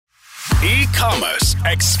E-commerce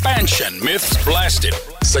expansion myths blasted.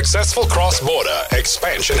 Successful cross-border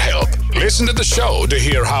expansion help. Listen to the show to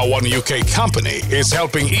hear how one UK company is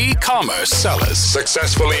helping e-commerce sellers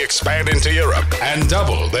successfully expand into Europe and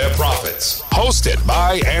double their profits. Hosted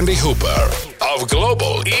by Andy Hooper of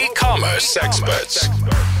Global E-commerce Experts.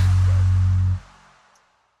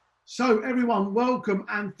 So everyone, welcome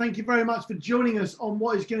and thank you very much for joining us on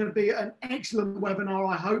what is going to be an excellent webinar,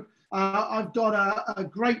 I hope. I've got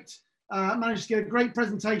managed to get a great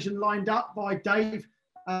presentation lined up by Dave.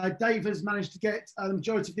 Dave has managed to get the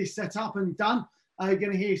majority of this set up and done. You're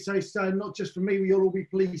going to hear so not just from me, you'll all be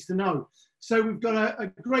pleased to know. So we've got a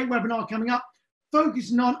great webinar coming up,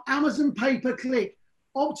 focusing on Amazon pay-per-click,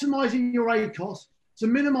 optimizing your ACOS to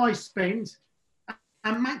minimize spend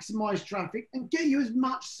and maximize traffic and get you as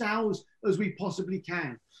much sales as we possibly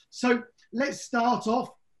can. So let's start off.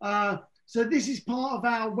 So this is part of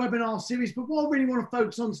our webinar series, but what I really want to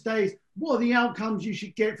focus on today is what are the outcomes you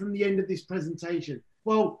should get from the end of this presentation?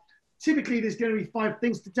 Well, typically there's going to be 5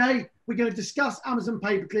 things today. We're going to discuss Amazon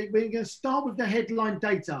pay-per-click. We're going to start with the headline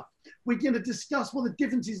data. We're going to discuss what the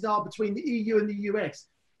differences are between the EU and the US.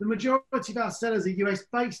 The majority of our sellers are US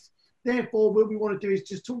based. Therefore, what we want to do is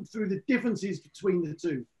just talk through the differences between the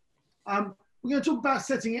two. We're going to talk about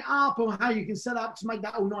setting it up and how you can set up to make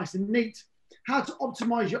that all nice and neat, how to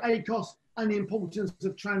optimize your ACOS, and the importance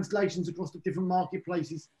of translations across the different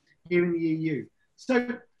marketplaces here in the EU. So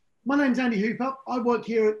my name's Andy Hooper. I work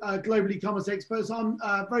here at Global E-commerce Experts. I'm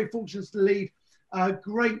very fortunate to lead a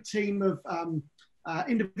great team of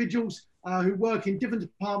individuals who work in different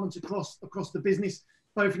departments across the business,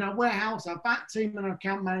 both in our warehouse, our back team, and our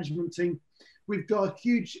account management team. We've got a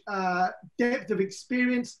huge depth of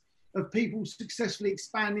experience of people successfully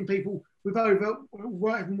expanding. People with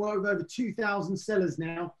worked with over 2,000 sellers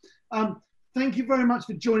now. Thank you very much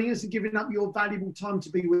for joining us and giving up your valuable time to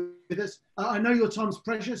be with us. I know your time's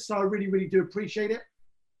precious, so I really, really do appreciate it.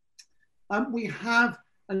 We have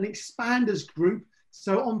an expanders group.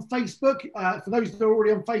 So on Facebook, for those that are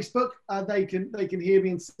already on Facebook, they can hear me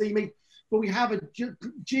and see me. But we have a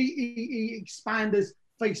GEE Expanders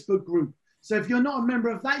Facebook group. So if you're not a member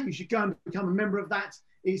of that, you should go and become a member of that.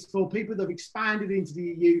 It's for people that have expanded into the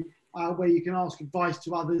EU, where you can ask advice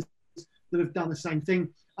to others that have done the same thing.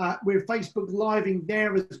 We're Facebook living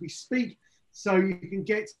there as we speak, so you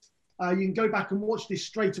can go back and watch this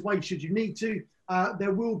straight away should you need to.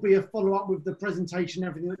 There will be a follow-up with the presentation,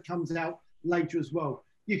 everything that comes out later as well.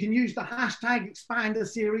 You can use the hashtag Expander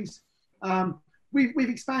Series. We've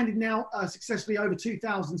expanded now successfully over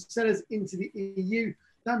 2,000 sellers into the EU.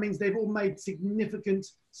 That means they've all made significant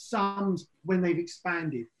sums when they've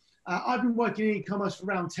expanded. I've been working in e-commerce for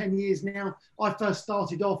around 10 years now. I first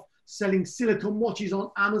started off selling silicone watches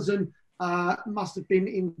on Amazon. Must have been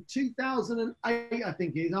in 2008, I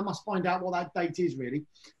think it is. I must find out what that date is really.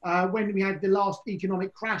 When we had the last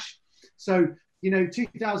economic crash. So,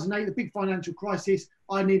 2008, the big financial crisis,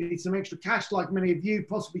 I needed some extra cash, like many of you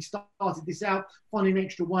possibly started this out, finding an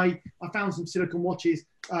extra way. I found some silicone watches.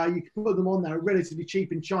 You can put them on, they're relatively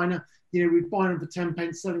cheap in China. We'd buy them for 10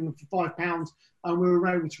 pence, selling them for £5, and we were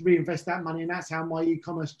able to reinvest that money, and that's how my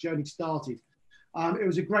e-commerce journey started. It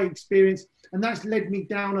was a great experience, and that's led me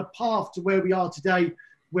down a path to where we are today,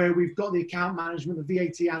 where we've got the account management, the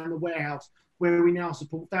VAT, and the warehouse, where we now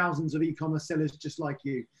support thousands of e-commerce sellers just like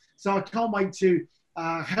you. So I can't wait to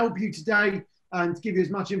help you today and give you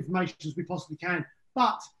as much information as we possibly can.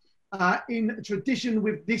 But in tradition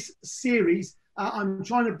with this series, I'm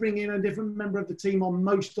trying to bring in a different member of the team on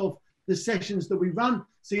most of the sessions that we run.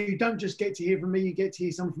 So you don't just get to hear from me, you get to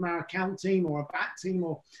hear some from our account team or our back team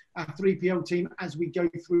or our 3PL team as we go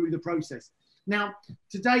through the process. Now,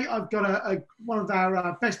 today I've got one of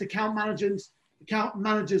our best account managers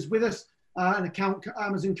with us, and account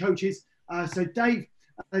Amazon coaches. So Dave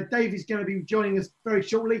is going to be joining us very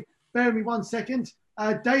shortly. Bear with me 1 second.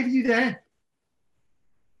 Dave, are you there?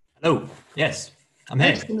 Hello. Yes, I'm here.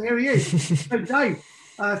 Excellent, here he is. So Dave,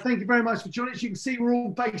 thank you very much for joining us. You can see we're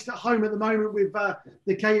all based at home at the moment with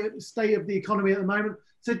the state of the economy at the moment.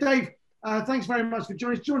 So Dave, thanks very much for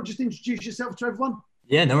joining us. Do you want to just introduce yourself to everyone?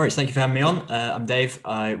 Yeah, no worries. Thank you for having me on. I'm Dave.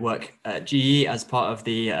 I work at GE as part of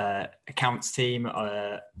the accounts team,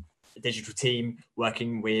 digital team,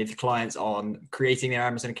 working with clients on creating their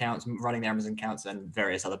Amazon accounts, running their Amazon accounts, and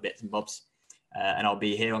various other bits and bobs. And I'll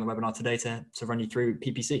be here on the webinar today to run you through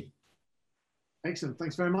PPC. Excellent.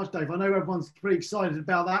 Thanks very much, Dave. I know everyone's pretty excited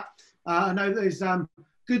about that. I know there's a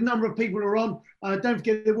good number of people are on. Don't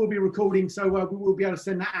forget there will be recording, so we will be able to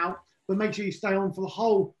send that out. But make sure you stay on for the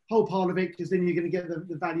whole part of it, because then you're going to get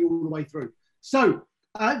the value all the way through. So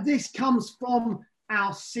this comes from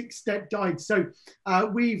our 6-step guide. So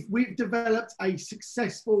we've developed a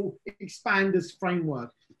successful expanders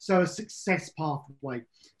framework, so a success pathway.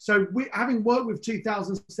 So having worked with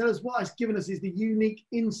 2,000 sellers, what it's given us is the unique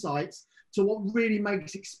insights to what really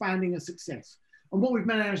makes expanding a success. And what we've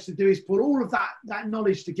managed to do is put all of that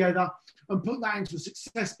knowledge together and put that into a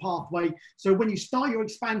success pathway. So when you start your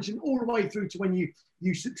expansion all the way through to when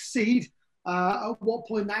you succeed, at what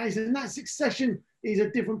point that is. And that succession is a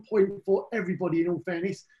different point for everybody, in all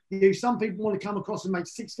fairness. Some people want to come across and make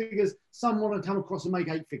 6 figures. Some want to come across and make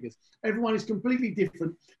 8 figures. Everyone is completely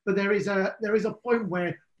different, but there is a point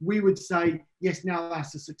where we would say, yes, now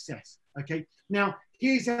that's a success. Okay. Now,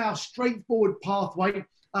 here's our straightforward pathway.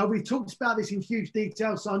 We've talked about this in huge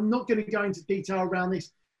detail, so I'm not going to go into detail around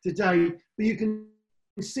this today, but you can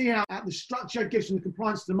see how the structure gives from the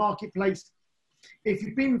compliance to the marketplace. If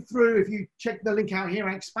you check the link out here,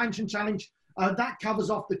 our expansion challenge, that covers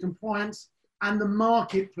off the compliance and the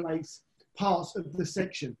marketplace parts of the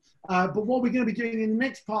section. But what we're going to be doing in the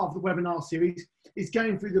next part of the webinar series is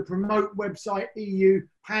going through the promote website, EU,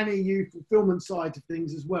 pan-EU fulfillment side of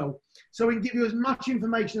things as well. So we can give you as much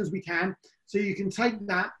information as we can, so you can take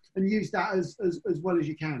that and use that as well as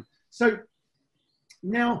you can. So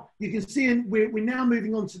now you can see we're now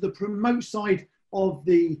moving on to the promote side of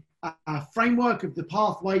the framework of the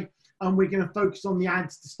pathway, and we're going to focus on the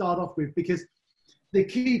ads to start off with, because the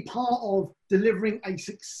key part of delivering a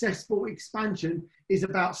successful expansion is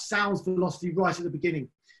about sales velocity right at the beginning.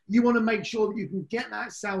 You want to make sure that you can get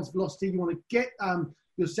that sales velocity. You want to get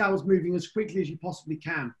your sales moving as quickly as you possibly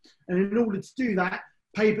can. And in order to do that,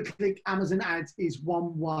 pay-per-click Amazon ads is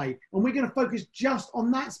one way. And we're going to focus just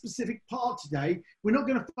on that specific part today. We're not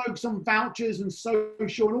going to focus on vouchers and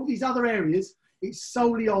social and all these other areas. It's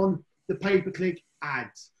solely on the pay-per-click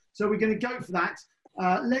ads. So we're going to go for that.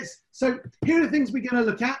 So here are the things we're going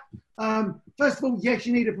to look at. First of all, yes,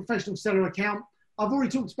 you need a professional seller account. I've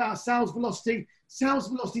already talked about sales velocity. Sales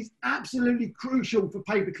velocity is absolutely crucial for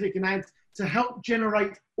pay-per-click and ads to help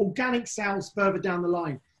generate organic sales further down the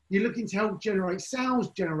line. You're looking to help generate sales,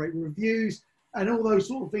 generate reviews, and all those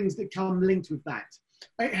sort of things that come linked with that.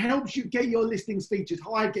 It helps you get your listings featured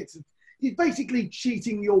higher. You're basically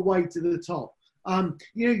cheating your way to the top.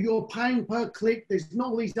 You're paying per click. There's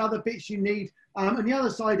not all these other bits you need. And the other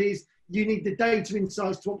side is you need the data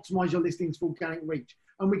insights to optimize your listings for organic reach.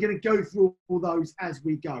 And we're going to go through all those as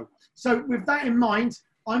we go. So with that in mind,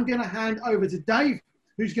 I'm going to hand over to Dave,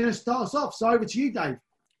 who's going to start us off. So over to you, Dave.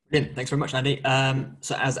 Brilliant. Thanks very much, Andy.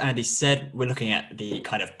 So as Andy said, we're looking at the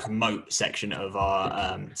kind of promote section of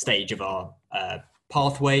our stage of our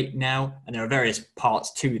pathway now. And there are various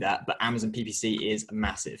parts to that, but Amazon PPC is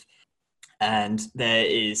massive. And there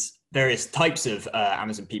is various types of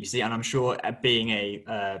Amazon PPC, and I'm sure being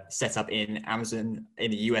a setup in Amazon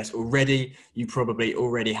in the US already, you probably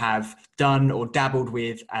already have done or dabbled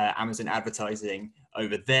with Amazon advertising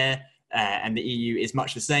over there. And the EU is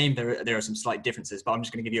much the same. There are some slight differences, but I'm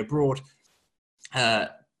just going to give you a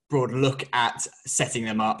broad look at setting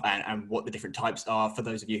them up and what the different types are for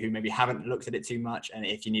those of you who maybe haven't looked at it too much. And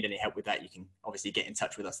if you need any help with that, you can obviously get in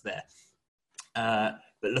touch with us there.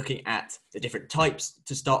 But looking at the different types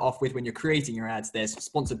to start off with, when you're creating your ads, there's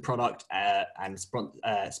sponsored product and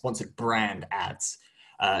sponsored brand ads.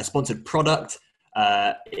 Sponsored product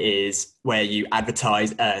is where you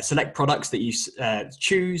advertise select products that you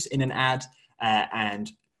choose in an ad,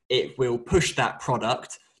 and it will push that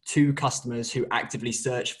product to customers who actively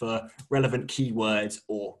search for relevant keywords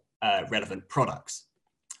or relevant products.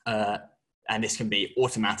 And this can be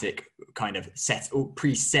automatic kind of set or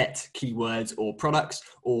preset keywords or products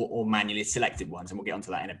or manually selected ones. And we'll get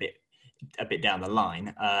onto that in a bit down the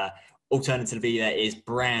line. Alternatively, there is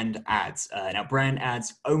brand ads. Now, brand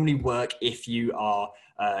ads only work if you are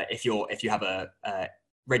if you have a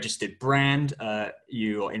registered brand.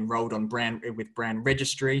 You are enrolled on with brand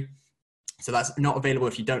registry. So that's not available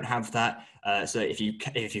if you don't have that. So if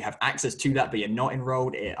you have access to that but you're not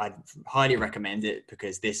enrolled, I'd highly recommend it,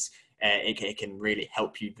 because this it can really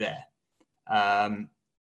help you there.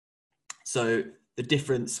 So the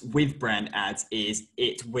difference with brand ads is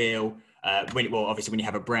it will, obviously when you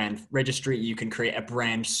have a brand registry, you can create a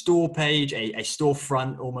brand store page, a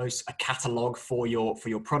storefront, almost a catalog for your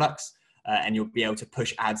products, and you'll be able to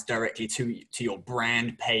push ads directly to your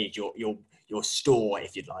brand page, your store,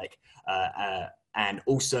 if you'd like. And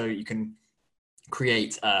also you can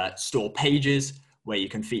create store pages where you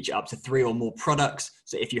can feature up to 3 or more products.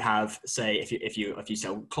 So if you have, say, if you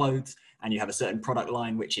sell clothes and you have a certain product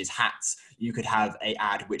line, which is hats, you could have an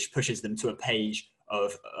ad which pushes them to a page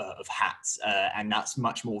of hats. And that's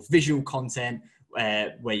much more visual content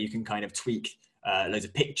where you can kind of tweak loads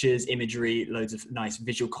of pictures, imagery, loads of nice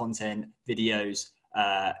visual content, videos,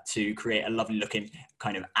 to create a lovely looking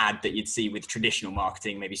kind of ad that you'd see with traditional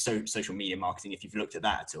marketing, maybe social media marketing, if you've looked at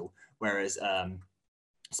that at all. Whereas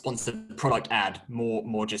sponsored product ad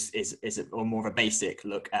more just is more of a basic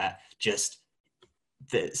look at just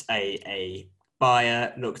that a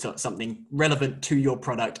buyer looked at something relevant to your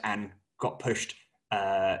product and got pushed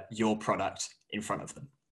your product in front of them.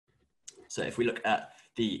 So if we look at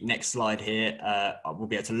the next slide here, we'll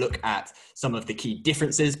be able to look at some of the key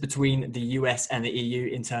differences between the US and the EU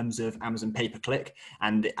in terms of Amazon pay-per-click.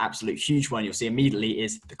 And the absolute huge one you'll see immediately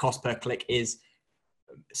is the cost per click is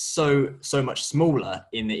so much smaller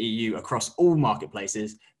in the EU across all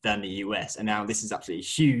marketplaces than the US. And now this is absolutely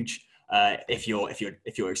huge if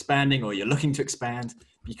you're expanding or you're looking to expand,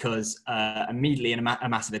 because immediately a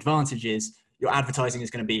massive advantage is your advertising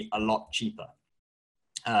is going to be a lot cheaper.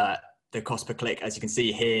 The cost per click, as you can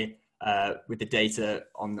see here with the data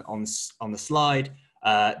on the slide,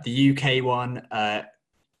 the UK one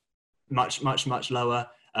much lower.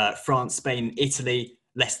 France, Spain, Italy,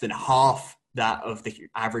 less than half that of the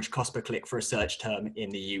average cost per click for a search term in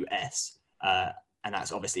the US, and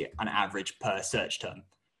that's obviously an average per search term.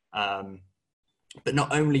 But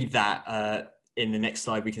not only that, in the next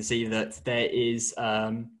slide we can see that there is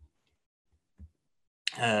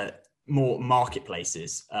more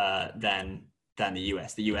marketplaces than the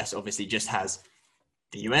US. The US obviously just has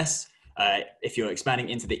the US. If you're expanding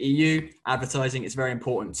into the EU, advertising is very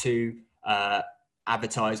important to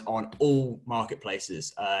advertise on all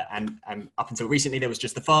marketplaces. And up until recently, there was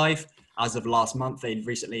just the 5. As of last month, they'd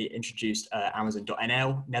recently introduced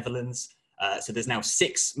Amazon.nl, Netherlands. So there's now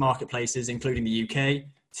 6 marketplaces, including the UK,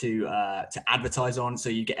 to advertise on. So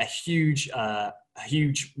you get a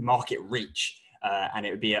huge market reach. And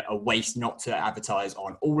it would be a waste not to advertise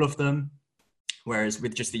on all of them. Whereas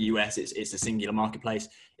with just the US, it's a singular marketplace.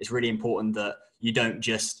 It's really important that you don't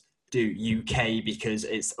just do UK because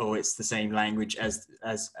it's the same language as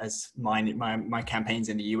my campaigns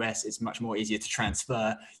in the US. It's much more easier to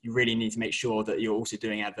transfer. You really need to make sure that you're also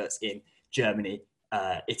doing adverts in Germany,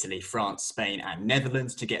 Italy, France, Spain, and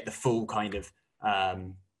Netherlands to get the full kind of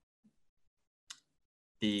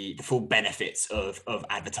the full benefits of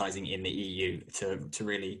advertising in the EU to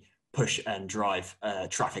really push and drive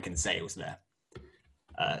traffic and sales there.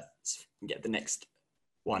 Let's get the next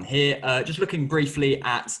one here. Just looking briefly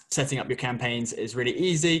at setting up your campaigns is really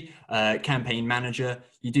easy. Campaign Manager,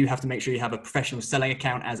 you do have to make sure you have a professional selling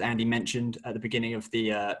account, as Andy mentioned at the beginning of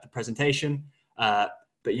the presentation.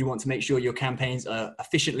 But you want to make sure your campaigns are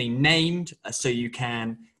efficiently named so you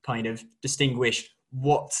can kind of distinguish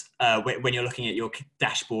what, when you're looking at your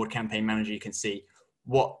dashboard Campaign Manager, you can see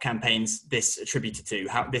what campaigns this attributed to,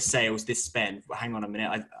 how this sales, this spend. Well, hang on a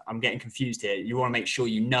minute, I'm getting confused here. You want to make sure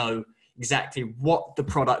you know exactly what the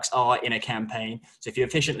products are in a campaign. So if you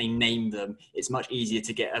efficiently name them, it's much easier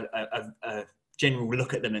to get a general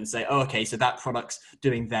look at them and say, oh, okay, so that product's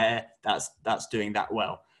doing there, that's doing that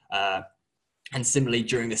well. And similarly,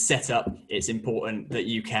 during the setup, it's important that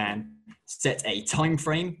you can set a time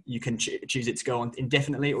frame. You can choose it to go on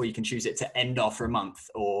indefinitely, or you can choose it to end after a month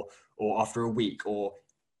or after a week, or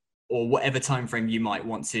whatever time frame you might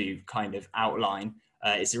want to kind of outline.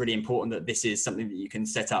 It's really important that this is something that you can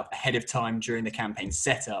set up ahead of time during the campaign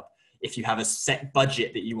setup. If you have a set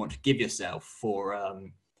budget that you want to give yourself for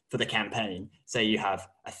the campaign, say you have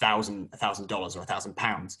 $1,000 or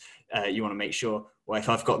 £1,000, you want to make sure, well, if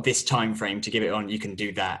I've got this time frame to give it on, you can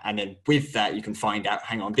do that. And then with that, you can find out,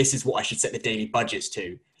 hang on, this is what I should set the daily budgets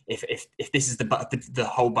to. If this is the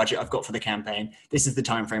whole budget I've got for the campaign, this is the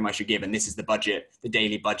time frame I should give, and this is the budget, the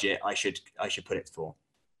daily budget I should put it for.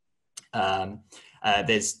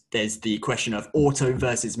 There's the question of auto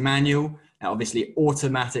versus manual. Now, obviously,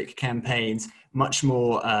 automatic campaigns, much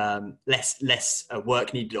more less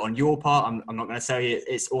work needed on your part. I'm not going to tell you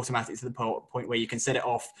it's automatic to the point where you can set it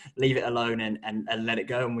off, leave it alone, and let it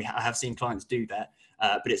go. And I have seen clients do that,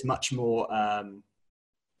 but it's much more.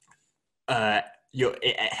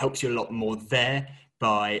 It helps you a lot more there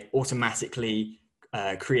by automatically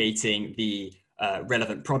creating the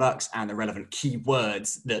relevant products and the relevant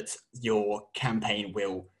keywords that your campaign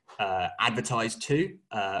will advertise to,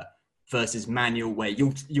 versus manual, where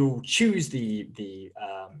you'll choose the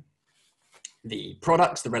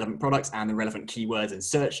products, the relevant products, and the relevant keywords and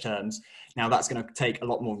search terms. Now that's going to take a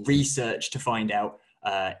lot more research to find out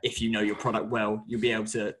if you know your product well. You'll be able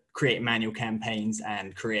to create manual campaigns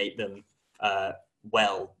and create them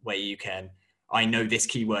well, where you can, I know this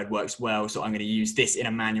keyword works well, so I'm going to use this in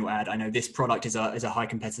a manual ad. I know this product is a high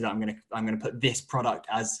competitor. I'm going to put this product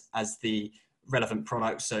as the relevant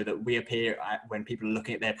products so that we appear when people are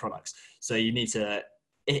looking at their products. So you need to,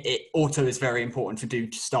 auto is very important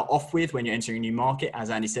to start off with when you're entering a new market. As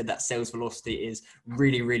Andy said, that sales velocity is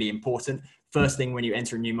really, really important. First thing when you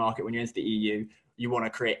enter a new market, when you enter the EU, you want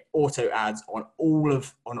to create auto ads on all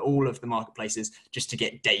of the marketplaces just to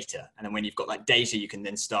get data. And then when you've got that data, you can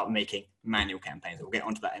then start making manual campaigns. We'll get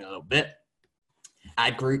onto that in a little bit.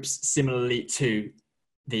 Ad groups, similarly to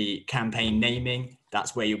the campaign naming,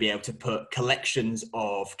 that's where you'll be able to put collections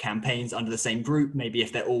of campaigns under the same group. Maybe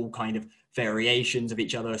if they're all kind of variations of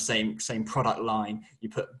each other, same product line,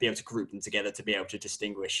 be able to group them together to be able to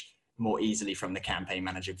distinguish more easily from the campaign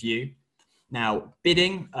manager view. Now,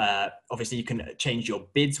 bidding, obviously you can change your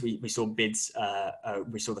bids. We saw bids,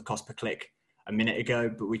 we saw the cost per click a minute ago,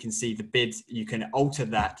 but we can see the bids, you can alter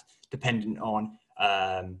that dependent on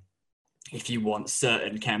if you want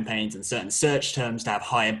certain campaigns and certain search terms to have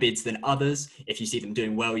higher bids than others. If you see them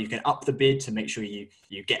doing well, you can up the bid to make sure you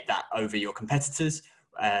get that over your competitors.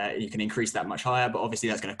 You can increase that much higher, but obviously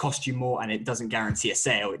that's going to cost you more and it doesn't guarantee a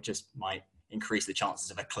sale. It just might increase the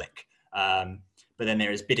chances of a click. But then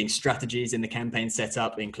there is bidding strategies in the campaign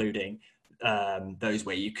setup, including those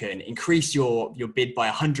where you can increase your bid by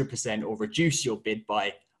 100% or reduce your bid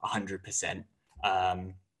by 100%.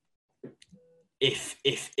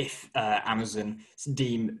 If Amazon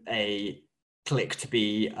deem a click to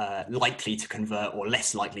be likely to convert or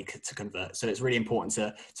less likely to convert. So it's really important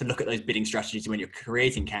to look at those bidding strategies when you're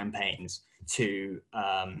creating campaigns to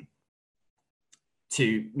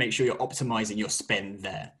make sure you're optimizing your spend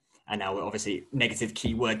there. And now obviously negative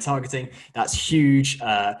keyword targeting, that's huge.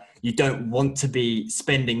 You don't want to be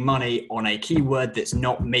spending money on a keyword that's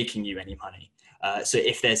not making you any money. So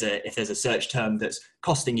if there's a search term that's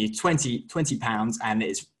costing you £20 and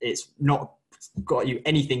it's not got you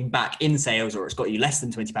anything back in sales, or it's got you less than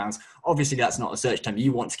 £20, obviously that's not a search term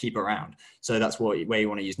you want to keep around. So that's where you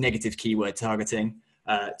want to use negative keyword targeting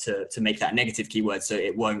to make that negative keyword so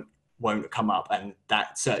it won't come up, and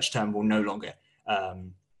that search term will no longer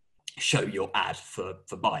show your ad for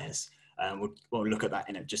buyers. We'll look at that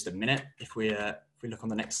in just a minute if we look on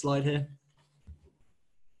the next slide here.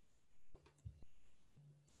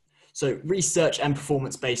 So research and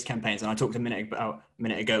performance-based campaigns, and I talked a minute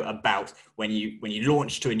ago about when you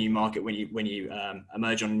launch to a new market, when you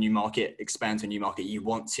emerge on a new market, expand to a new market, you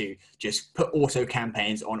want to just put auto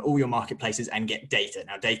campaigns on all your marketplaces and get data.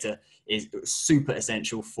 Now, data is super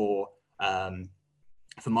essential for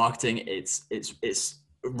marketing.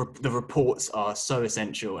 The reports are so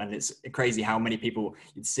essential, and it's crazy how many people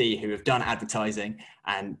you'd see who have done advertising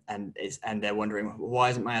and they're wondering, why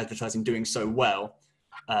isn't my advertising doing so well?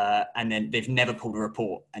 And then they've never pulled a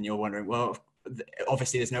report, and you're wondering, well,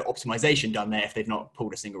 obviously there's no optimization done there if they've not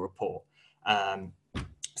pulled a single report.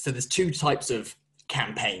 So there's two types of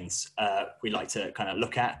campaigns we like to kind of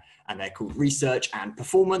look at, and they're called research and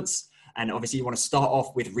performance. And obviously you want to start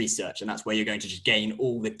off with research, and that's where you're going to just gain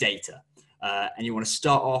all the data. And you want to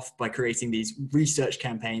start off by creating these research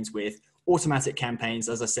campaigns with automatic campaigns,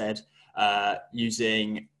 as I said,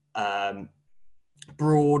 using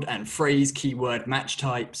broad and phrase keyword match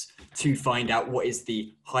types to find out what is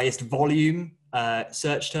the highest volume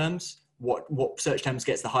search terms, what search terms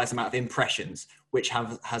gets the highest amount of impressions, which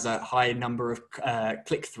has a high number of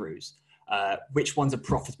click-throughs, which ones are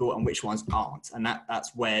profitable and which ones aren't. And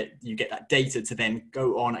that's where you get that data to then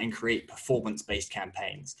go on and create performance-based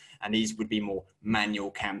campaigns. And these would be more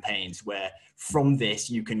manual campaigns, where from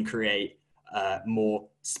this you can create more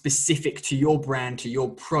specific to your brand, to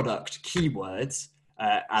your product keywords.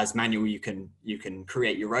 As manual, you can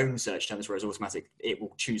create your own search terms, whereas automatic, it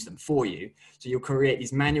will choose them for you. So you'll create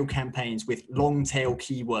these manual campaigns with long tail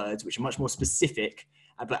keywords, which are much more specific,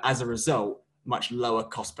 but as a result, much lower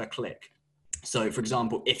cost per click. So for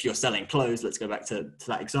example, if you're selling clothes, let's go back to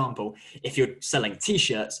that example. If you're selling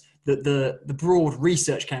t-shirts, the broad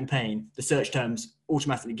research campaign, the search terms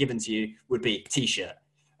automatically given to you would be t-shirt,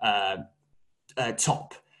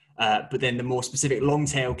 top. But then the more specific long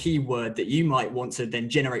tail keyword that you might want to then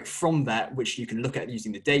generate from that, which you can look at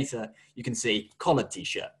using the data, you can see collared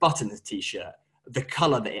t-shirt, buttoned t-shirt, the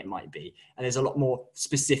color that it might be. And there's a lot more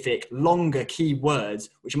specific, longer keywords,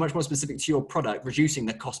 which are much more specific to your product, reducing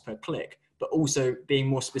the cost per click, but also being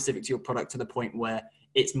more specific to your product to the point where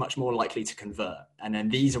it's much more likely to convert. And then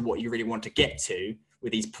these are what you really want to get to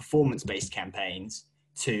with these performance-based campaigns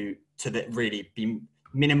to really be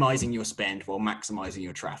minimizing your spend while maximizing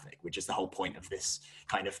your traffic, which is the whole point of this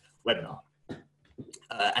kind of webinar.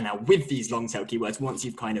 And now with these long tail keywords, once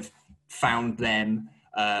you've kind of found them,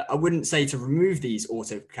 I wouldn't say to remove these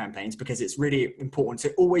auto campaigns, because it's really important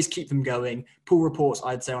to always keep them going, pull reports,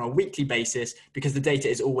 I'd say, on a weekly basis, because the data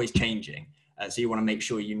is always changing. So you want to make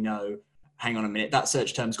sure you know, hang on a minute, that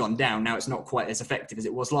search term's gone down. Now it's not quite as effective as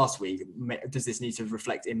it was last week. Does this need to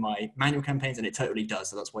reflect in my manual campaigns? And it totally does.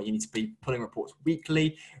 So that's why you need to be pulling reports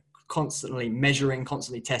weekly, constantly measuring,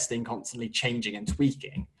 constantly testing, constantly changing and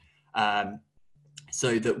tweaking.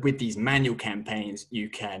 So that with these manual campaigns, you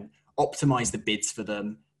can optimize the bids for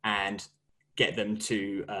them and get them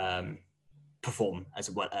to perform as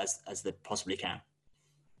well as they possibly can.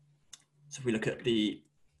 So if we look at the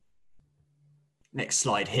next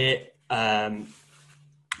slide here,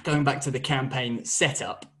 going back to the campaign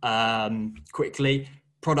setup quickly,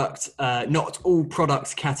 not all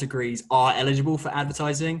product categories are eligible for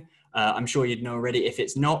advertising. I'm sure you'd know already if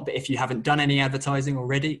it's not, but if you haven't done any advertising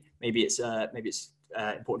already, maybe it's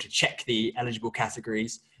important to check the eligible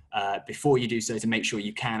categories before you do so to make sure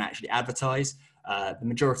you can actually advertise. The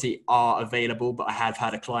majority are available, but I have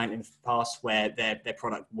had a client in the past where their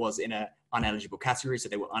product was in an uneligible category, so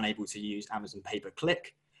they were unable to use Amazon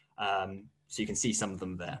pay-per-click. So you can see some of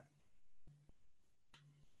them there.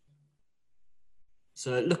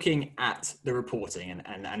 So looking at the reporting,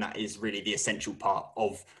 and that is really the essential part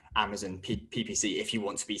of Amazon PPC if you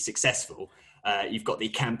want to be successful. You've got the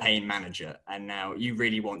campaign manager, and now you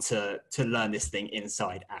really want to learn this thing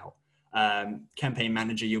inside out. Campaign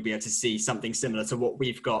manager, you'll be able to see something similar to what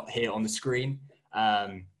we've got here on the screen,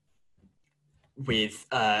 with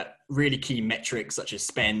really key metrics such as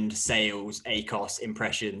spend, sales, ACOS,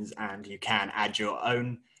 impressions, and you can add your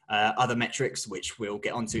own other metrics, which we'll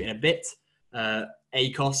get onto in a bit.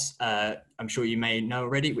 ACOS, I'm sure you may know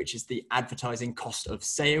already, which is the advertising cost of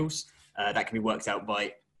sales. That can be worked out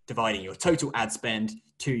by dividing your total ad spend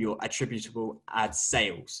to your attributable ad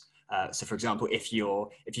sales. So for example, if you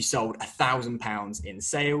sold £1,000 in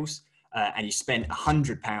sales and you spent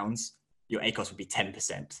 £100, your ACOS would be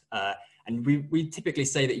 10%. And we typically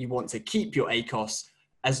say that you want to keep your ACOS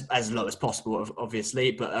as low as possible,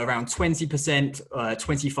 obviously, but around 20%,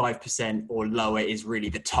 25% or lower is really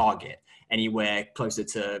the target. Anywhere closer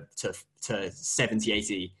to 70,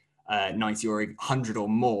 80, 90 or 100 or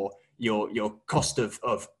more, your cost of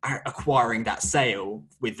acquiring that sale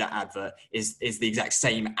with that advert is the exact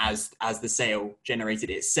same as the sale generated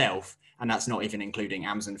itself. And that's not even including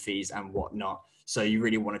Amazon fees and whatnot. So you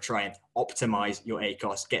really want to try and optimize your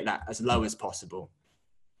ACOS, get that as low as possible.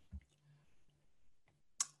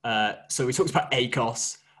 So we talked about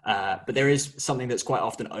ACOS, but there is something that's quite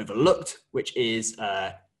often overlooked, which is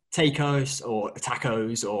TACOS or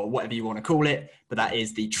TACOS or whatever you want to call it, but that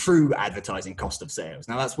is the true advertising cost of sales.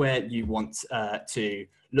 Now that's where you want to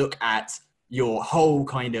look at your whole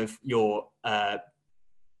kind of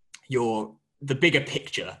the bigger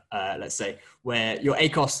picture, let's say, where your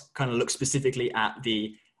ACOS kind of looks specifically at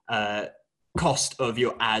the cost of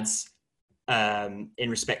your ads in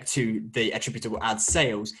respect to the attributable ad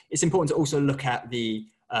sales. It's important to also look at the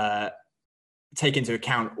take into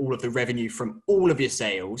account all of the revenue from all of your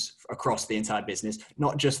sales across the entire business,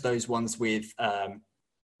 not just those ones with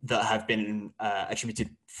that have been attributed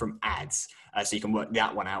from ads. So you can work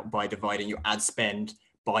that one out by dividing your ad spend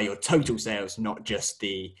by your total sales, not just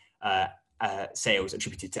the sales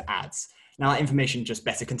attributed to ads. Now that information just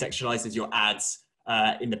better contextualizes your ads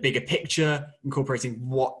in the bigger picture, incorporating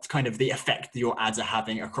what kind of the effect your ads are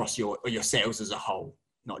having across your sales as a whole,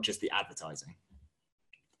 not just the advertising.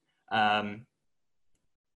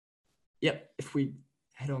 Yep, if we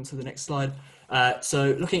head on to the next slide.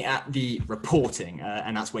 So looking at the reporting,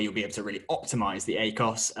 and that's where you'll be able to really optimize the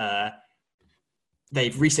ACOS.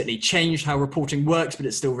 They've recently changed how reporting works, but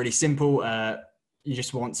it's still really simple. You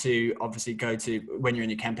just want to obviously go to, when you're in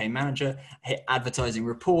your campaign manager, hit advertising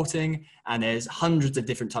reporting, and there's hundreds of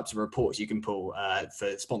different types of reports you can pull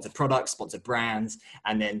for sponsored products, sponsored brands,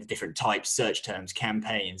 and then the different types, search terms,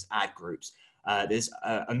 campaigns, ad groups. There's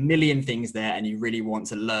a million things there, and you really want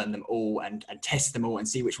to learn them all and test them all and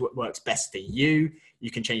see which works best for you.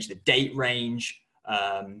 You can change the date range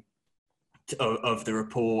of the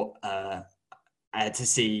report to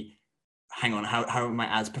see, hang on, how my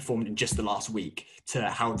ads performed in just the last week to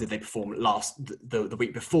how did they perform the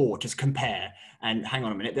week before, just compare. And hang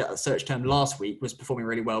on a minute, that search term last week was performing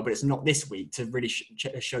really well, but it's not this week, to really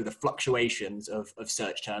show the fluctuations of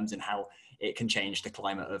search terms and how it can change the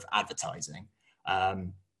climate of advertising.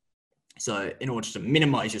 So in order to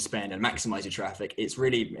minimize your spend and maximize your traffic, it's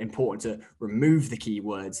really important to remove the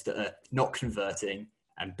keywords that are not converting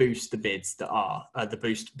and boost the bids that are,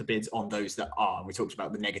 boost the bids on those that are. We talked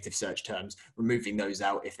about the negative search terms, removing those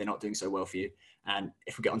out if they're not doing so well for you. And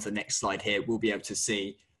if we get onto the next slide here, we'll be able to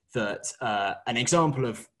see that an example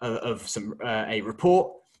of a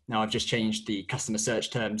report. Now I've just changed the customer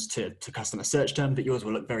search terms to customer search terms, but yours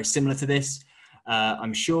will look very similar to this,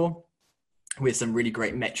 I'm sure. with some really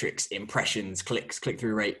great metrics: impressions, clicks,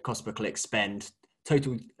 click-through rate, cost per click, spend,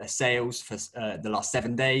 total sales for the last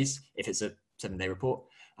 7 days, if it's a 7-day report,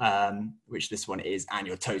 which this one is, and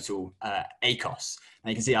your total ACOS.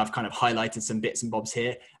 And you can see I've kind of highlighted some bits and bobs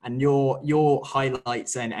here, and your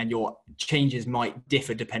highlights and your changes might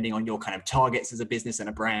differ depending on your kind of targets as a business and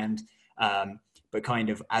a brand. But kind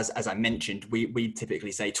of, as I mentioned, we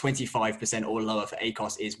typically say 25% or lower for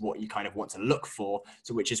ACOS is what you kind of want to look for.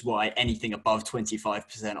 So which is why anything above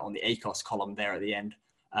 25% on the ACOS column there at the end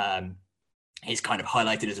is kind of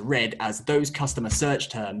highlighted as red, as those customer search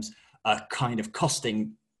terms are kind of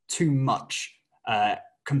costing too much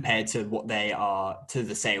compared to what they are, to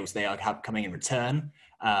the sales they are coming in return.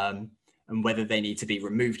 And whether they need to be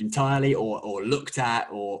removed entirely or looked at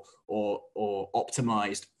or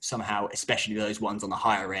optimized somehow, especially those ones on the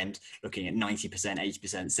higher end, looking at 90%,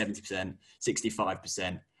 80%,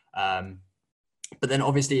 70%, 65%. But then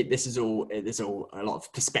obviously there's all a lot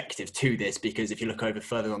of perspective to this, because if you look over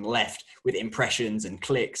further on the left with impressions and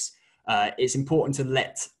clicks, it's important to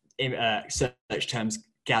let search terms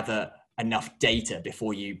gather enough data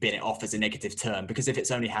before you bin it off as a negative term, because if it's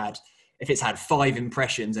had 5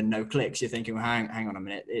 impressions and no clicks, you're thinking, well, hang on a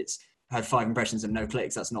minute, it's had 5 impressions and no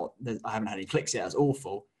clicks. I haven't had any clicks yet. That's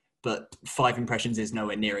awful. But 5 impressions is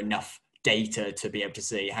nowhere near enough data to be able to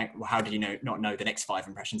see how do you not know the next 5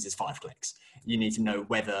 impressions is 5 clicks. You need to know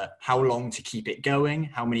how long to keep it going,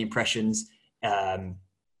 how many impressions to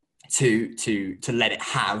let it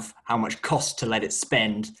have, how much cost to let it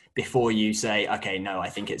spend before you say, okay, no, I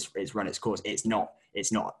think it's run its course. It's not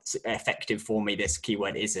effective for me. This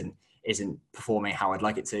keyword isn't performing how I'd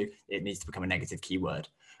like it to. It needs to become a negative keyword.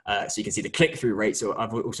 So you can see the click-through rate. So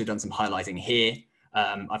I've also done some highlighting here.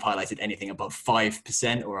 I've highlighted anything above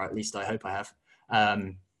 5%, or at least I hope I have,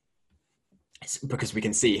 because we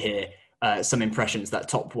can see here some impressions. That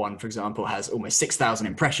top one, for example, has almost 6,000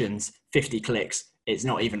 impressions, 50 clicks. It's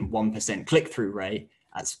not even 1% click-through rate.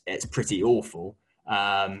 It's pretty awful.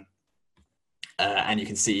 And you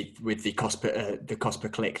can see with the cost per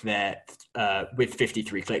click there, with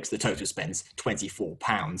 53 clicks, the total spends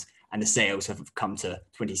 £24, and the sales have come to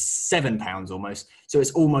 £27 almost. So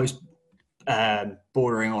it's almost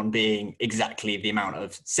bordering on being exactly the amount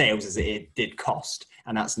of sales as it did cost,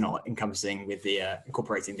 and that's not encompassing with the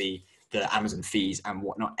incorporating the Amazon fees and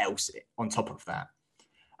whatnot else on top of that.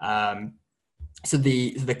 So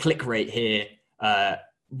the click rate here.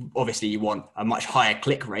 Obviously you want a much higher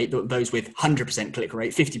click rate, those with 100% click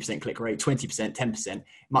rate, 50% click rate, 20%, 10%,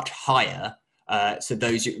 much higher. So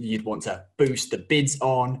those you'd want to boost the bids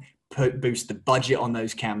on, boost the budget on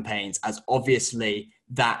those campaigns, as obviously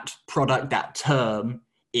that product, that term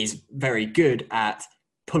is very good at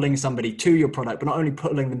pulling somebody to your product, but not only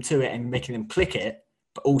pulling them to it and making them click it,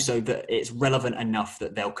 but also that it's relevant enough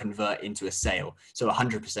that they'll convert into a sale. So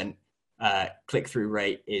 100% click-through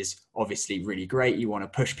rate is obviously really great. You want to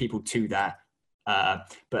push people to that.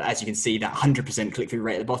 But as you can see, that 100% click-through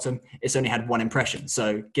rate at the bottom, it's only had 1 impression.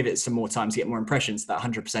 So give it some more time to get more impressions. That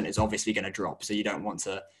 100% is obviously going to drop. So you don't want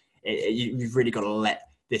to, you've really got to let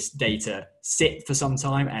this data sit for some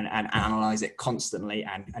time and analyze it constantly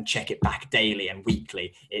and check it back daily and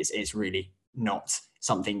weekly. It's really not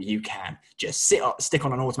something you can just stick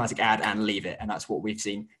on an automatic ad and leave it. And that's what we've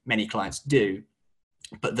seen many clients do.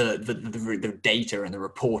 But the data and the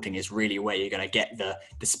reporting is really where you're going to get the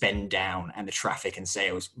spend down and the traffic and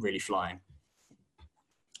sales really flying.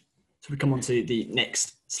 So we come on to the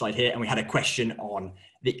next slide here, and we had a question on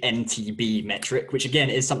the NTB metric, which again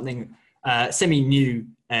is something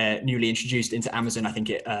newly introduced into Amazon. I think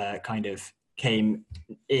it kind of came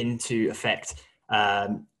into effect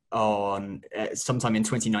on sometime in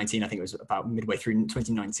 2019. I think it was about midway through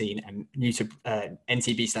 2019, and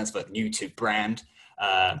NTB stands for new to brand.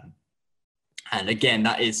 And again,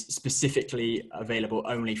 that is specifically available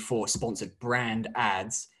only for sponsored brand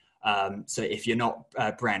ads. So if you're not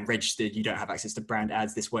brand registered, you don't have access to brand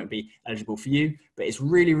ads, this won't be eligible for you. But it's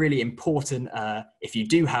really, really important if you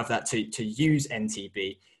do have that to use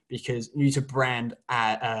NTB, because new to brand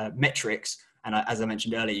metrics, and as I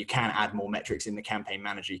mentioned earlier, you can add more metrics in the campaign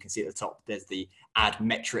manager. You can see at the top, there's the add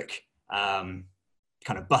metric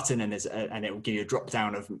kind of button, and it will give you a drop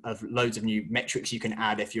down of loads of new metrics you can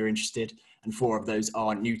add if you're interested. And 4 of those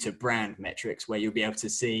are new to brand metrics, where you'll be able to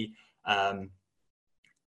see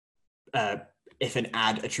if an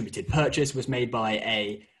ad attributed purchase was made by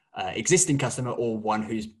a existing customer or one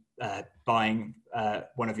who's buying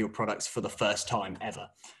one of your products for the first time ever.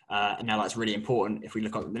 And now that's really important if we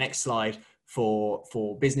look on the next slide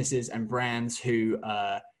for businesses and brands who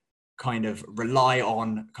kind of rely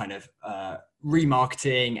on kind of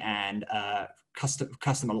remarketing and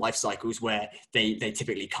customer life cycles where they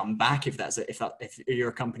typically come back. If you're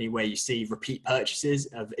a company where you see repeat purchases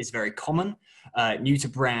is very common. New to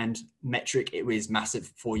brand metric, it is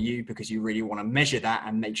massive for you because you really want to measure that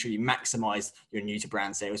and make sure you maximize your new to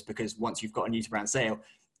brand sales, because once you've got a new to brand sale,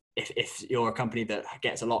 if you're a company that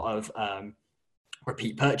gets a lot of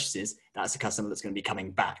repeat purchases, that's a customer that's going to be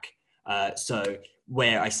coming back. So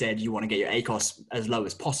where I said you want to get your ACOS as low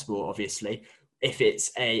as possible, obviously, if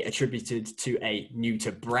it's attributed to a new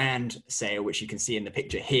to brand sale, which you can see in the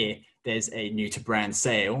picture here, there's a new to brand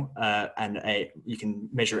sale and you can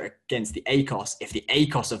measure it against the ACOS. If the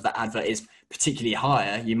ACOS of that advert is particularly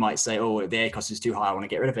higher, you might say, oh, the ACOS is too high, I want to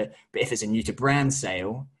get rid of it. But if it's a new to brand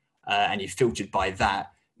sale and you've filtered by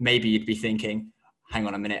that, maybe you'd be thinking, hang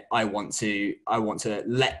on a minute, I want to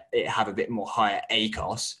let it have a bit more higher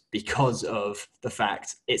ACOS because of the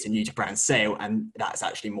fact it's a new to brand sale, and that's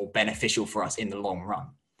actually more beneficial for us in the long run.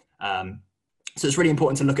 So it's really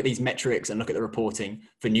important to look at these metrics and look at the reporting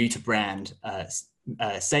for new to brand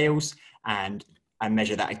sales and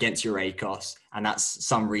measure that against your ACOS. And that's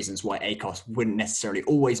some reasons why ACOS wouldn't necessarily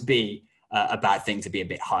always be a bad thing to be a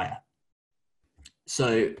bit higher.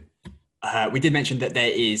 So we did mention that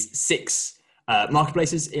there is 6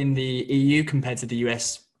 marketplaces in the EU compared to the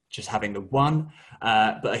US just having the 1,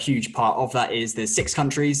 but a huge part of that is there's 6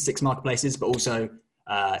 countries, 6 marketplaces, but also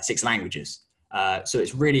 6 languages. So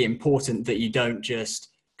it's really important that you don't just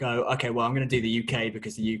go, okay, well, I'm going to do the UK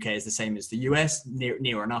because the UK is the same as the US,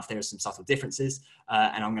 near enough. There are some subtle differences,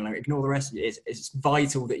 and I'm going to ignore the rest. It's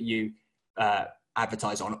vital that you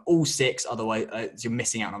advertise on all 6, otherwise you're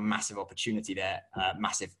missing out on a massive opportunity there,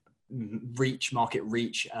 massive market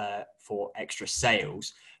reach for extra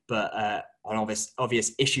sales. But an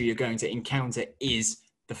obvious issue you're going to encounter is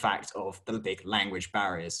the fact of the big language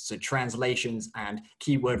barriers. So translations and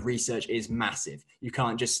keyword research is massive. You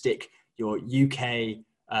can't just stick your UK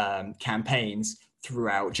campaigns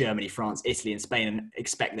throughout Germany, France, Italy, and Spain and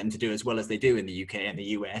expect them to do as well as they do in the UK and the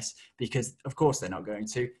US, because of course they're not going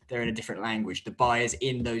to. They're in a different language. The buyers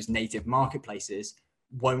in those native marketplaces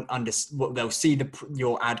won't understand. They'll see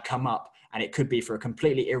your ad come up, and it could be for a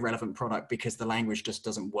completely irrelevant product because the language just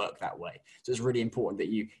doesn't work that way. So it's really important that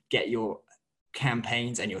you get your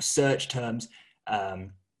campaigns and your search terms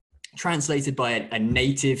translated by a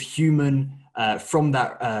native human from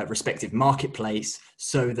that respective marketplace,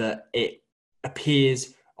 so that it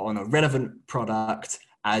appears on a relevant product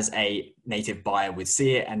as a native buyer would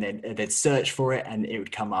see it, and then they'd search for it and it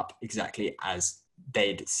would come up exactly as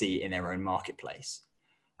they'd see in their own marketplace.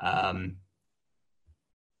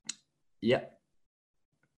 Yeah,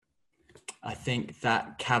 I think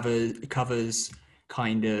that covers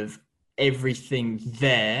kind of everything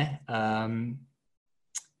there. I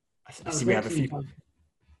see we have a few.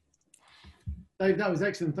 Dave, that was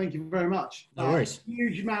excellent. Thank you very much. No worries.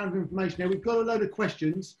 Huge amount of information there. We've got a load of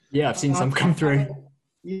questions. Yeah, I've seen some come through.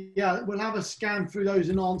 Yeah, we'll have a scan through those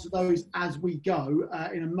and answer those as we go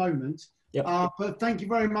in a moment. Yep. But thank you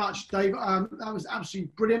very much, Dave. That was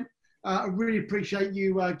absolutely brilliant. I really appreciate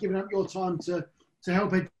you giving up your time to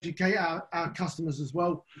help educate our customers as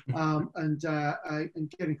well, and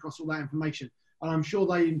getting across all that information. And I'm sure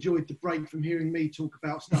they enjoyed the break from hearing me talk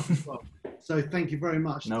about stuff as well. So thank you very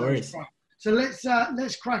much. No worries. So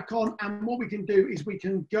let's crack on. And what we can do is we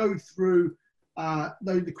can go through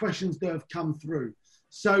the questions that have come through.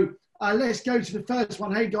 So let's go to the first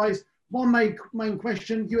one. Hey guys, one main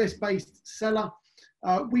question, US-based seller.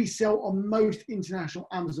 We sell on most international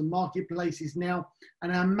Amazon marketplaces now,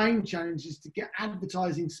 and our main challenge is to get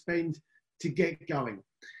advertising spend to get going.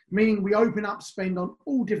 Meaning we open up spend on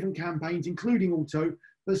all different campaigns, including auto,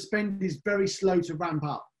 but spend is very slow to ramp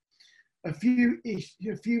up. A few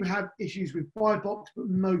have issues with buy box, but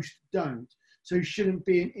most don't, so it shouldn't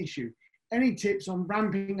be an issue. Any tips on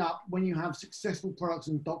ramping up when you have successful products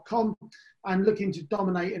on .com and looking to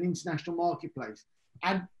dominate an international marketplace?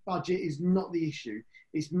 Ad budget is not the issue.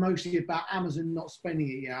 It's mostly about Amazon not spending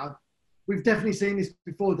it yet. We've definitely seen this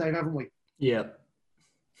before, Dave, haven't we? Yeah.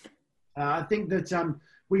 I think that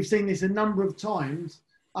we've seen this a number of times.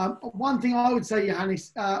 One thing I would say,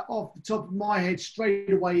 Johannes, off the top of my head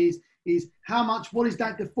straight away is what is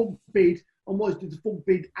that default bid, and what is the default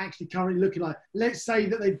bid actually currently looking like? Let's say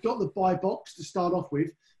that they've got the buy box to start off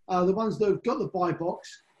with. The ones that have got the buy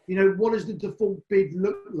box, what does the default bid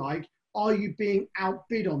look like? Are you being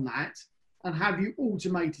outbid on that? And have you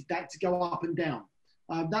automated that to go up and down?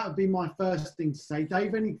 That would be my first thing to say.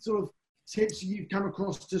 Dave, any sort of tips you've come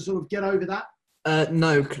across to sort of get over that?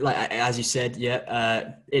 No, like as you said,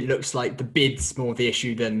 it looks like the bid's more the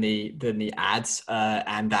issue than the ads,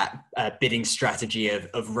 and that bidding strategy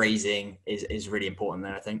of raising is really important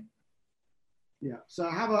there, I think. Yeah, so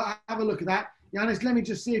have a look at that. Yannis, let me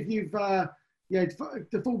just see if you've,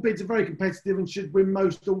 the full bids are very competitive and should win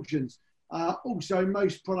most auctions. Also,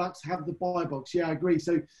 most products have the buy box. Yeah, I agree.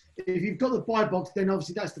 So if you've got the buy box, then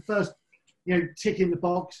obviously that's the first, tick in the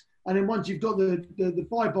box. And then once you've got the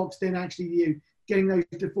buy box, then actually getting those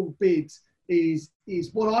default bids is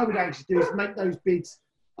what I would actually do is make those bids.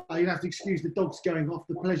 You have to excuse the dogs going off,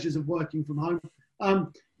 the pleasures of working from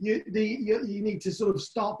home. You need to sort of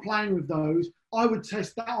start playing with those. I would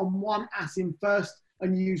test that on one ASIN first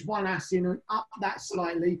and use one ASIN and up that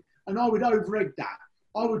slightly. And I would over-egg that.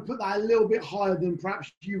 I would put that a little bit higher than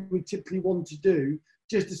perhaps you would typically want to do,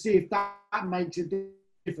 just to see if that makes a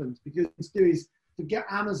difference. Because what to do is to get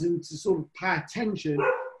Amazon to sort of pay attention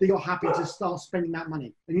that you're happy to start spending that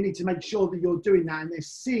money. And you need to make sure that you're doing that and they're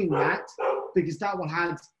seeing that, because that will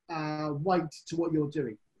add weight to what you're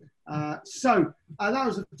doing. So that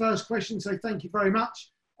was the first question. So thank you very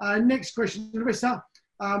much. Next question, Larissa.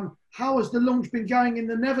 How has the launch been going in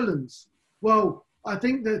the Netherlands? Well, I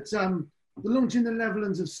think that the launch in the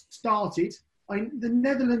Netherlands has started. The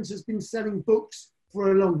Netherlands has been selling books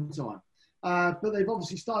for a long time, but they've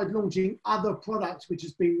obviously started launching other products, which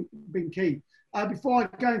has been key. Before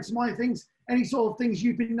I go into my things, any sort of things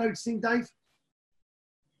you've been noticing, Dave?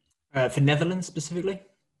 For Netherlands specifically?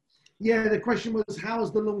 Yeah, the question was, how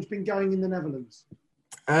has the launch been going in the Netherlands?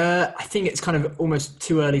 I think it's kind of almost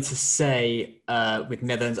too early to say with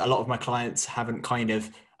Netherlands. A lot of my clients haven't kind of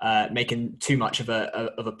making too much of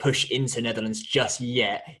a push into Netherlands just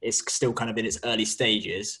yet. It's still kind of in its early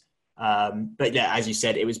stages. But yeah, as you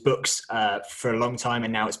said, it was books for a long time,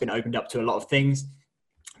 and now it's been opened up to a lot of things.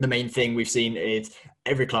 The main thing we've seen is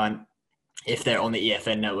every client, if they're on the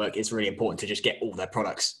EFN network, it's really important to just get all their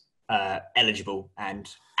products eligible and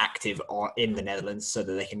active in the Netherlands so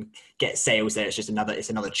that they can get sales there. It's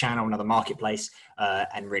another channel, another marketplace,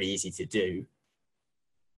 and really easy to do.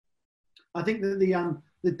 I think that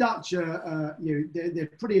the Dutch are,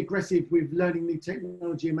 they're pretty aggressive with learning new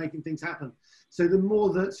technology and making things happen. So the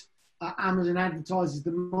more that Amazon advertises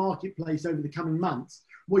the marketplace over the coming months,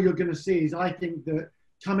 what you're going to see is, I think that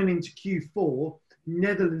coming into Q4,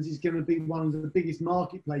 Netherlands is going to be one of the biggest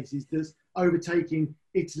marketplaces that's overtaking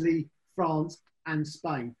Italy, France, and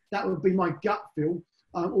Spain. That would be my gut feel.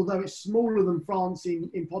 Although it's smaller than France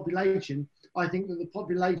in population, I think that the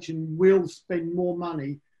population will spend more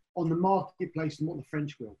money on the marketplace than what the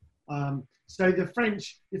French will. So the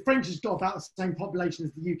French has got about the same population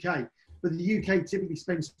as the UK, but the UK typically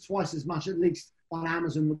spends twice as much, at least, on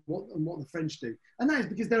Amazon than what the French do. And that is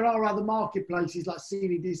because there are other marketplaces like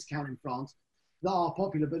CD Discount in France that are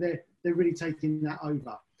popular, but they're really taking that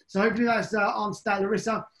over. So hopefully that's answered that,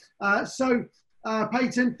 Larissa.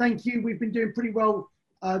 Peyton, thank you. We've been doing pretty well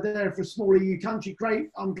there for a smaller EU country. Great.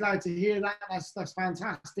 I'm glad to hear that. That's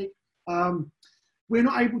fantastic. We're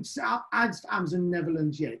not able to set up ads for Amazon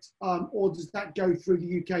Netherlands yet, or does that go through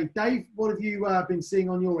the UK? Dave, what have you been seeing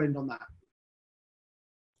on your end on that?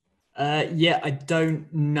 Yeah, I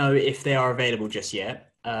don't know if they are available just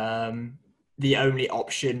yet. The only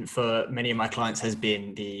option for many of my clients has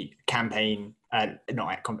been the campaign, A+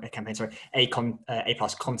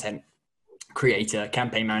 content creator.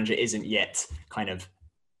 Campaign manager isn't yet kind of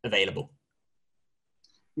available.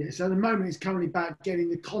 Yeah, so at the moment it's currently about getting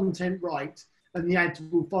the content right and the ads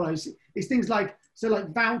will follow. It's things like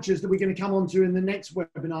vouchers that we're going to come on to in the next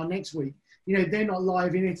webinar next week. They're not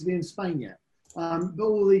live in Italy and Spain yet. But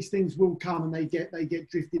all these things will come and they get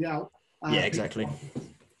drifted out. Yeah, exactly.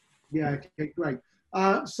 Yeah, okay, great.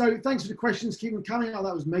 So thanks for the questions. Keep them coming. Oh,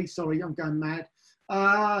 that was me. Sorry, I'm going mad.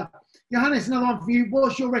 Johannes, another one for you.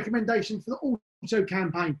 What's your recommendation for the auto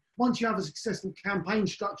campaign? Once you have a successful campaign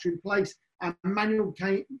structure in place and manual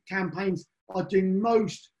campaigns are doing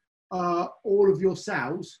most all of your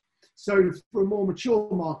sales, so for a more mature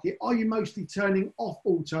market, are you mostly turning off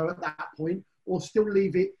auto at that point, or still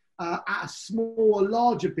leave it at a smaller,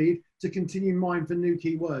 larger bid to continue mine for new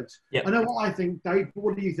keywords? Yep. I know what I think, Dave, but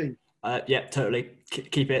what do you think? Yeah, totally.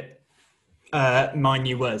 Keep it. Mine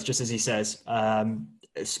new words, just as he says.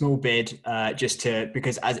 Small bid,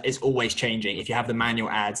 because as it's always changing. If you have the manual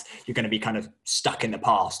ads, you're going to be kind of stuck in the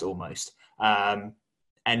past almost. And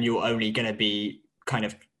you're only going to be kind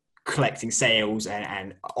of collecting sales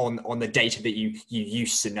and on the data that you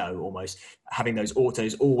used to know almost. Having those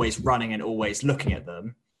autos always running and always looking at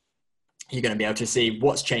them, you're going to be able to see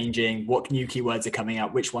what's changing, what new keywords are coming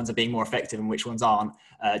up, which ones are being more effective and which ones aren't,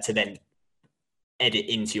 to then edit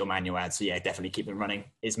into your manual ads. So yeah, definitely keep them running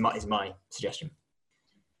is my suggestion.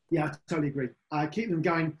 Yeah, I totally agree. Keep them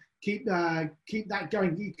going. Keep that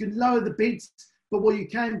going. You can lower the bids, but what you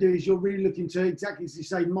can do is you're really looking to, exactly as you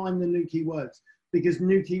say, mine the new keywords, because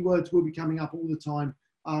new keywords will be coming up all the time,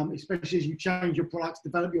 especially as you change your products,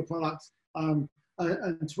 develop your products, and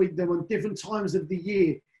tweak them on different times of the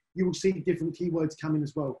year. You will see different keywords coming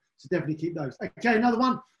as well. So definitely keep those. Okay, another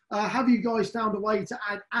one. Have you guys found a way to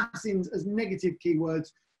add ASINs as negative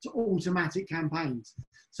keywords to automatic campaigns?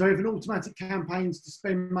 So if an automatic campaign is to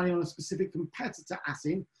spend money on a specific competitor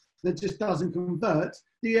ASIN that just doesn't convert,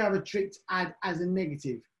 do you have a trick to add as a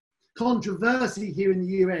negative? Controversy here in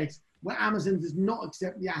the US, where Amazon does not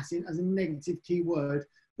accept the ASIN as a negative keyword,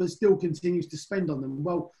 but still continues to spend on them.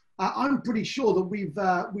 Well, I'm pretty sure that we've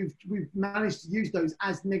managed to use those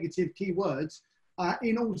as negative keywords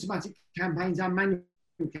in automatic campaigns and manual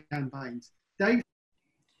campaigns. Dave?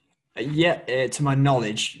 Yeah, to my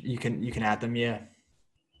knowledge, you can add them. Yeah,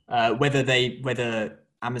 whether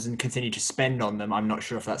Amazon continue to spend on them, I'm not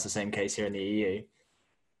sure if that's the same case here in the EU.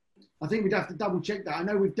 I think we'd have to double check that. I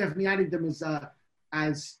know we've definitely added them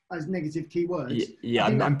as negative keywords. Yeah,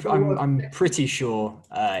 I'm pretty sure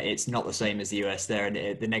it's not the same as the US there,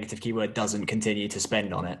 and the negative keyword doesn't continue to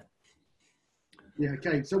spend on it. Yeah,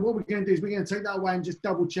 okay. So what we're going to do is we're going to take that away and just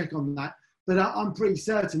double check on that. But I'm pretty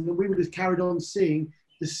certain that we would have carried on seeing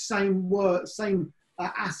the same word, same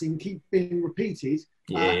ASIN keep being repeated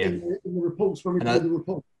in the reports when we do the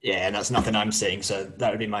report. Yeah, and that's nothing I'm seeing. So that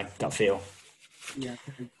would be my gut feel. Yeah,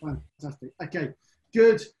 okay, fantastic. Okay,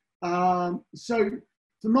 good. So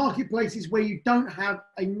for marketplaces where you don't have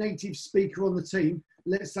a native speaker on the team,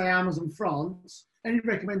 let's say Amazon France, any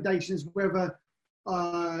recommendations whether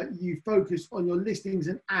you focus on your listings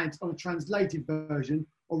and ads on a translated version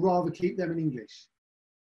or rather keep them in English?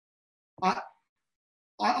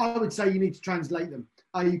 I would say you need to translate them.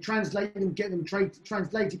 You translate them, get them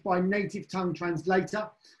translated by a native tongue translator.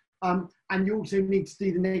 And you also need to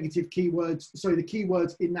do the negative keywords, so the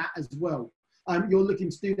keywords in that as well. You're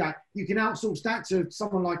looking to do that. You can outsource that to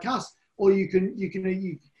someone like us, or you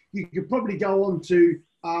could probably go on to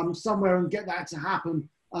somewhere and get that to happen,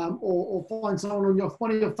 or find someone on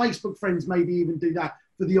one of your Facebook friends, maybe even do that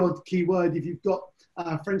for the odd keyword if you've got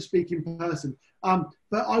a French-speaking person.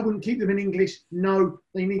 But I wouldn't keep them in English. No,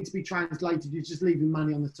 they need to be translated. You're just leaving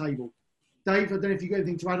money on the table. Dave, I don't know if you've got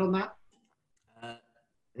anything to add on that.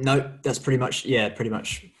 No, that's pretty much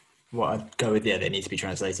what I'd go with. Yeah, they need to be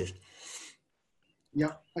translated.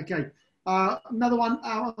 Yeah, okay. Another one,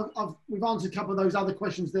 we've answered a couple of those other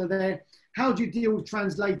questions that are there. How do you deal with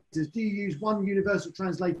translators? Do you use one universal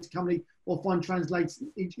translator company or find translators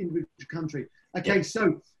in each individual country? Okay, yeah.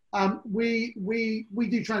 So we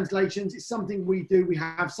do translations. It's something we do. We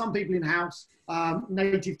have some people in-house,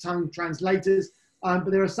 native tongue translators, but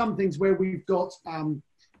there are some things where we've got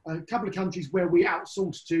a couple of countries where we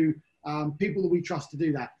outsource to people that we trust to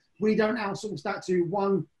do that. We don't outsource that to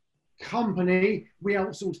one company. We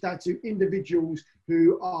outsource that to individuals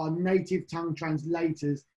who are native tongue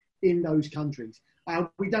translators in those countries.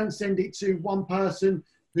 We don't send it to one person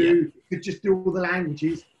who could just do all the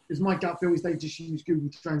languages, because my gut feel is they just use Google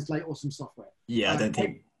Translate or some software. Yeah, I don't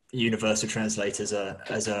think universal translators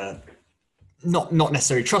are not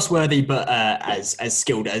necessarily trustworthy, but as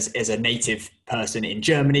skilled as a native person in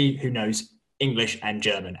Germany who knows English and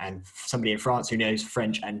German, and somebody in France who knows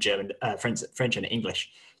French and German, French and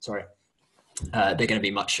English. Sorry, they're going to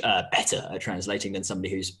be much better at translating than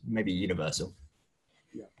somebody who's maybe universal.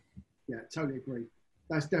 Yeah, totally agree.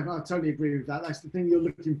 That's definitely, I totally agree with that. That's the thing you're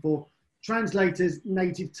looking for. Translators,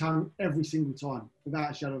 native tongue, every single time,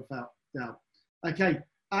 without a shadow of doubt. Okay,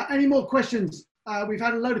 any more questions? We've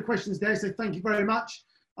had a load of questions there, so thank you very much.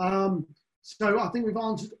 So I think we've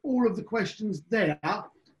answered all of the questions there.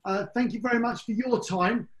 Thank you very much for your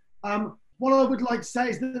time. What I would like to say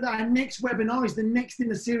is that our next webinar is the next in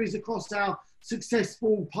the series across our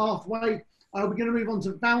successful pathway. We're going to move on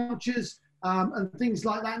to vouchers and things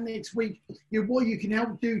like that next week. What you can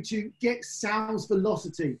help do to get sales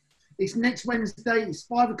velocity. It's next Wednesday. It's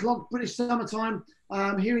 5 o'clock British summertime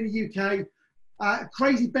here in the UK.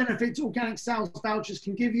 Crazy benefits organic sales vouchers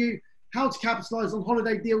can give you. How to capitalize on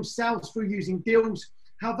holiday deals, sales through using deals.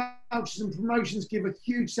 How vouchers and promotions give a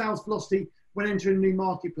huge sales velocity when entering a new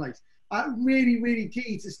marketplace. Really, really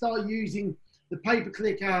key to start using the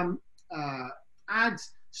pay-per-click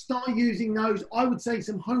ads. Start using those. I would say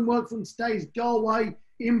some homework from today is go away,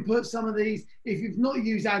 input some of these. If you've not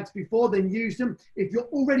used ads before, then use them. If you're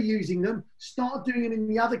already using them, start doing them in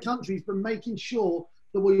the other countries, but making sure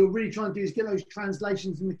that what you're really trying to do is get those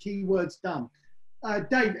translations and the keywords done.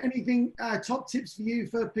 Dave, anything top tips for you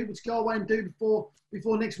for people to go away and do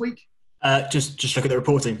before next week? Just look at the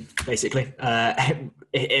reporting, basically.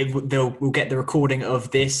 We'll get the recording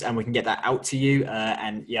of this and we can get that out to you.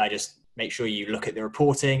 And yeah, just make sure you look at the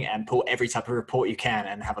reporting and pull every type of report you can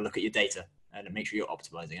and have a look at your data and make sure you're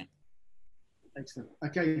optimizing it. Excellent.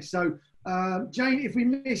 Okay, so Jane, if we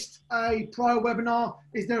missed a prior webinar,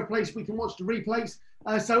 is there a place we can watch the replays?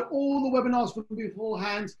 So all the webinars from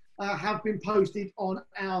beforehand have been posted on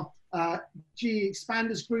our GE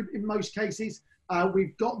Expanders group in most cases.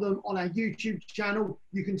 We've got them on our YouTube channel.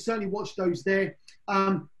 You can certainly watch those there.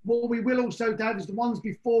 What we will also have is the ones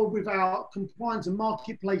before with our compliance and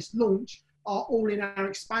marketplace launch are all in our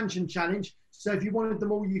expansion challenge. So if you wanted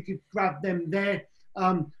them all, you could grab them there.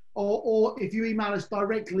 Or if you email us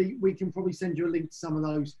directly, we can probably send you a link to some of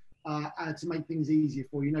those to make things easier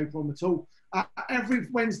for you, no problem at all. Every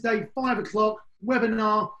Wednesday, 5 o'clock,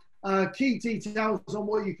 webinar, key details on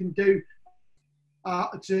what you can do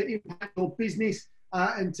to impact your business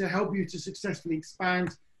and to help you to successfully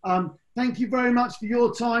expand. Thank you very much for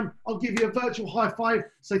your time. I'll give you a virtual high five.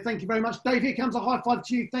 So thank you very much. Dave, here comes a high five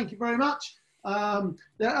to you. Thank you very much.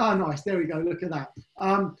 Nice. There we go. Look at that.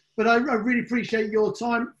 But I really appreciate your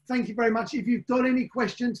time. Thank you very much. If you've got any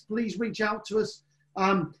questions, please reach out to us.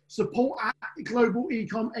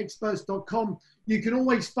 support@globalecomexperts.com. You can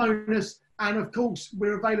always phone us. And of course,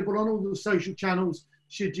 we're available on all the social channels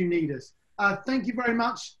should you need us. Thank you very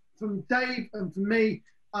much from Dave and from me.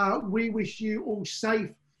 We wish you all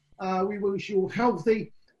safe. We wish you all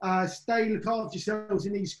healthy. Look after yourselves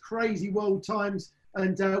in these crazy world times.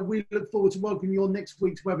 And we look forward to welcoming you on next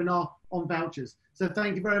week's webinar on vouchers. So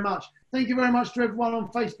thank you very much. Thank you very much to everyone on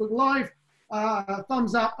Facebook Live.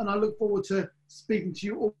 Thumbs up, and I look forward to speaking to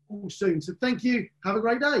you all soon. So thank you. Have a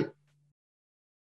great day.